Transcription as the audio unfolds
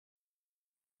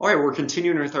All right, we're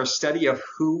continuing with our study of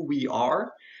who we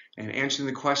are and answering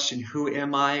the question, who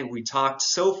am I? We talked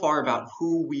so far about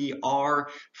who we are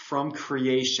from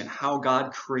creation, how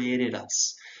God created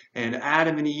us. And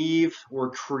Adam and Eve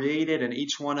were created, and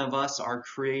each one of us are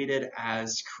created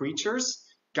as creatures.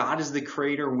 God is the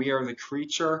creator, we are the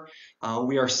creature.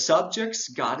 We are subjects,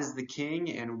 God is the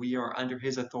king, and we are under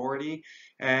his authority.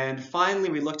 And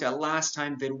finally, we looked at last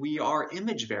time that we are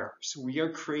image bearers. We are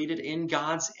created in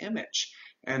God's image.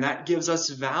 And that gives us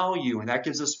value, and that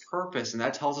gives us purpose, and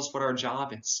that tells us what our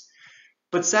job is.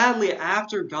 But sadly,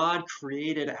 after God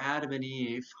created Adam and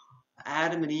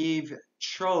Eve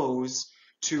chose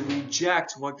to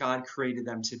reject what God created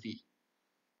them to be.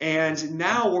 And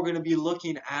now we're going to be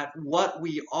looking at what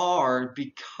we are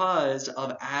because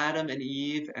of Adam and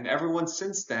Eve and everyone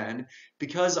since then,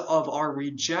 because of our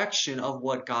rejection of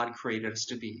what God created us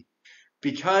to be.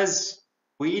 Because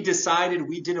we decided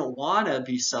we didn't want to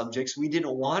be subjects, we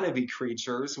didn't want to be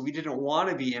creatures, we didn't want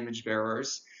to be image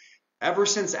bearers. Ever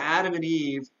since Adam and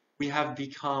Eve, we have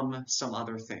become some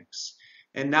other things.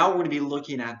 And now we're going to be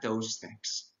looking at those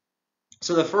things.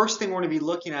 So the first thing we're going to be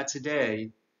looking at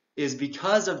today is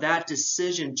because of that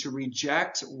decision to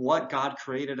reject what God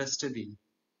created us to be,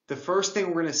 the first thing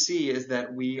we're going to see is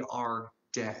that we are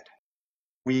dead.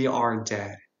 We are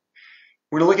dead.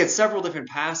 We're going to look at several different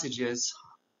passages.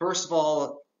 First of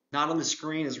all, not on the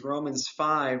screen is Romans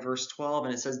 5, verse 12,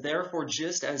 and it says, "Therefore,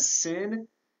 just as sin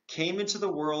came into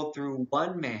the world through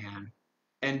one man,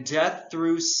 and death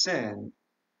through sin,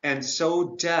 and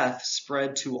so death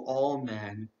spread to all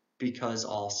men because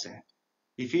all sinned."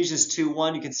 Ephesians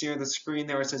 2:1, you can see on the screen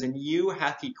there, it says, "And you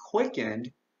hath he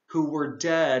quickened who were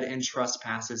dead in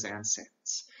trespasses and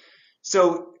sins."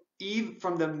 So, even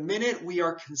from the minute we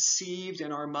are conceived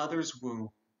in our mother's womb,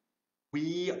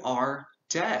 we are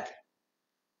dead.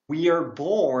 We are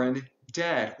born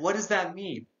dead. What does that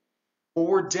mean? Well,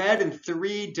 we're dead in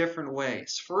three different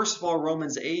ways. First of all,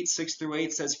 Romans 8, 6 through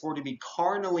 8 says, "For to be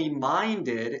carnally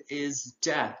minded is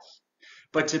death,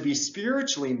 but to be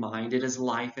spiritually minded is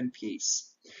life and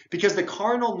peace." Because the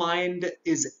carnal mind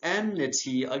is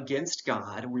enmity against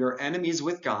God. We are enemies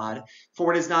with God,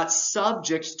 for it is not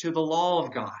subject to the law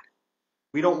of God.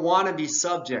 We don't want to be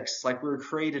subjects like we were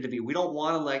created to be. We don't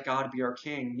want to let God be our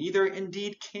king. Neither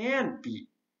indeed can be.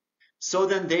 So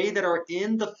then they that are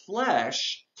in the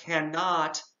flesh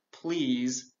cannot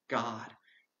please God.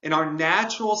 In our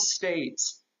natural state,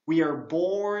 we are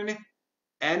born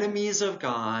enemies of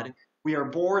God. We are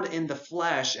born in the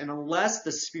flesh, and unless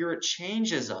the Spirit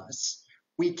changes us,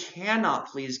 we cannot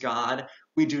please God.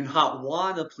 We do not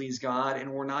want to please God,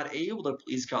 and we're not able to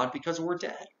please God because we're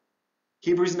dead.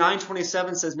 Hebrews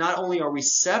 9:27 says not only are we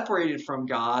separated from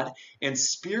God and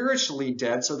spiritually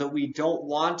dead so that we don't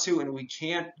want to and we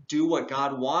can't do what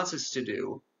God wants us to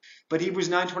do, but Hebrews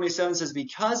 9:27 says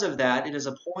because of that it is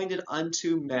appointed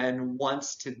unto men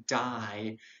once to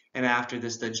die, and after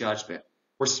this the judgment.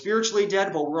 We're spiritually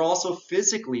dead, but we're also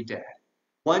physically dead.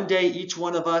 One day each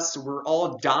one of us, we're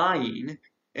all dying,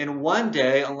 and one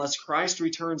day, unless Christ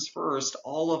returns first,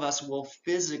 all of us will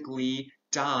physically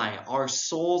die. Our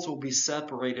souls will be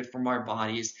separated from our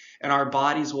bodies, and our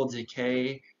bodies will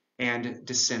decay and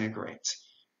disintegrate.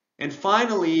 And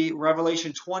finally,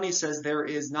 Revelation 20 says there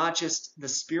is not just the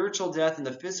spiritual death and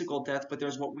the physical death, but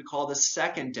there's what we call the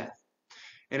second death.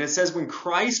 And it says when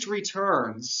Christ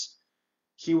returns,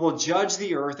 he will judge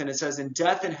the earth, and it says, "And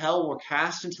death and hell were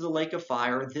cast into the lake of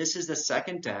fire." This is the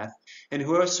second death. "And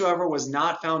whosoever was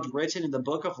not found written in the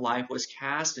book of life was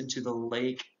cast into the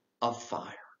lake of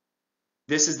fire."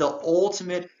 This is the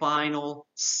ultimate, final,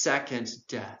 second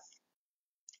death.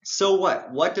 So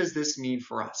what? What does this mean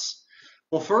for us?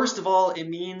 Well, first of all, it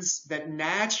means that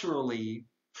naturally,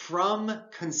 from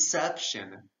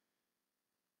conception,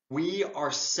 we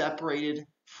are separated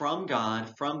from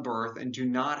God from birth and do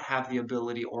not have the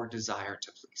ability or desire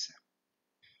to please him.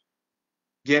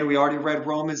 Again, we already read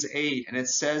Romans 8, and it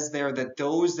says there that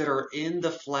those that are in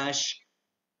the flesh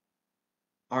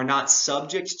are not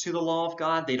subject to the law of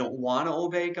God. They don't want to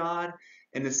obey God.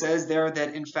 And it says there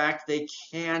that, in fact, they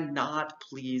cannot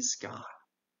please God.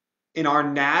 In our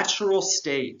natural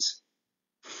state,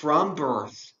 from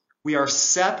birth, we are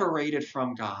separated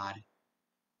from God.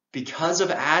 Because of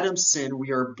Adam's sin,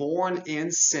 we are born in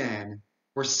sin.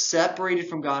 We're separated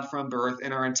from God from birth.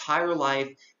 In our entire life,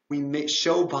 we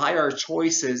show by our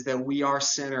choices that we are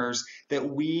sinners, that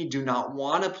we do not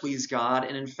want to please God.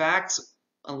 And in fact,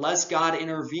 unless God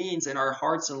intervenes in our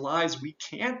hearts and lives, we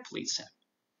can't please him.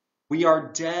 We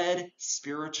are dead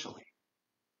spiritually.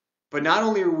 But not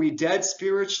only are we dead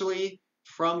spiritually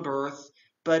from birth,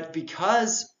 but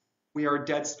because we are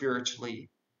dead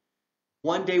spiritually,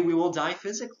 One day we will die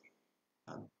physically.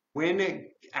 When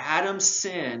Adam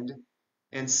sinned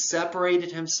and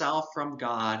separated himself from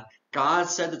God, God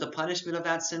said that the punishment of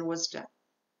that sin was death.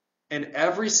 And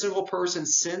every single person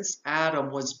since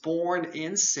Adam was born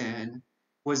in sin,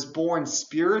 was born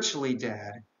spiritually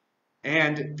dead.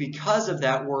 And because of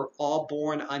that, we're all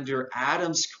born under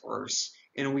Adam's curse,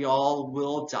 and we all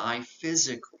will die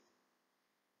physically.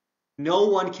 No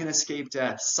one can escape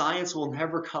death. Science will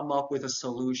never come up with a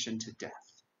solution to death.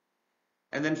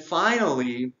 And then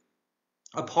finally,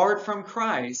 apart from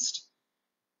Christ,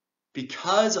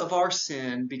 because of our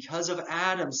sin, because of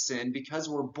Adam's sin, because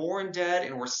we're born dead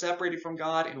and we're separated from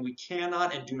God and we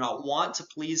cannot and do not want to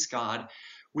please God,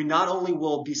 we not only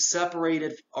will be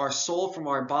separated, our soul from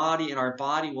our body, and our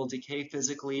body will decay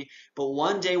physically, but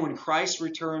one day when Christ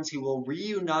returns, he will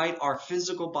reunite our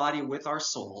physical body with our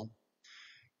soul.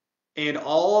 And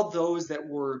all those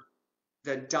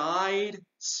that died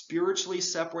spiritually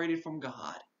separated from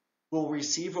God will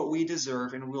receive what we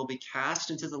deserve and will be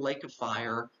cast into the lake of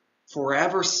fire,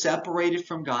 forever separated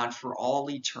from God for all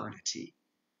eternity,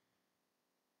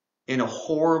 in a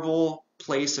horrible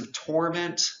place of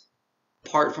torment,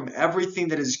 apart from everything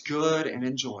that is good and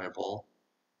enjoyable,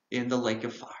 in the lake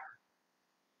of fire.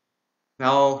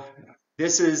 Now,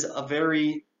 this is a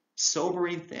very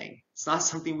sobering thing. It's not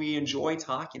something we enjoy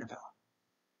talking about,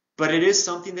 but it is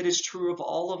something that is true of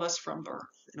all of us from birth.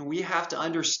 And we have to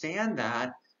understand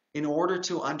that in order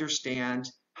to understand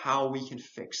how we can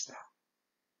fix that.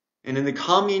 And in the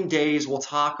coming days, we'll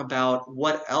talk about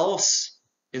what else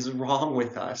is wrong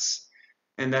with us,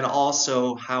 and then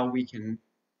also how we can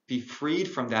be freed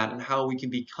from that and how we can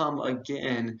become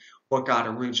again what God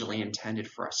originally intended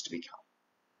for us to become.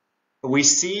 But we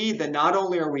see that not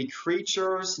only are we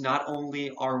creatures, not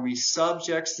only are we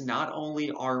subjects, not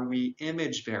only are we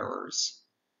image bearers,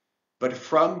 but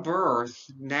from birth,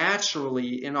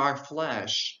 naturally in our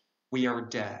flesh, we are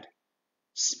dead.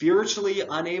 Spiritually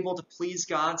unable to please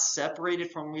God,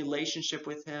 separated from relationship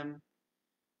with him,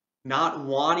 not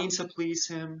wanting to please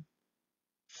him.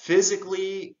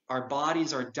 Physically, our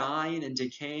bodies are dying and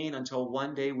decaying until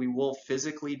one day we will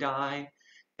physically die.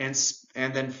 And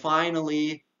then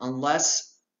finally,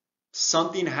 unless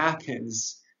something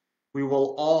happens, we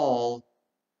will all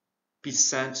be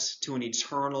sent to an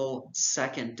eternal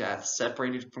second death,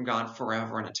 separated from God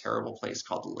forever in a terrible place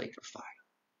called the lake of fire.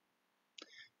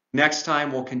 Next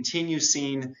time, we'll continue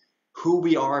seeing who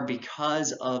we are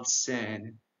because of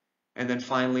sin, and then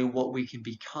finally what we can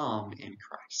become in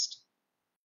Christ.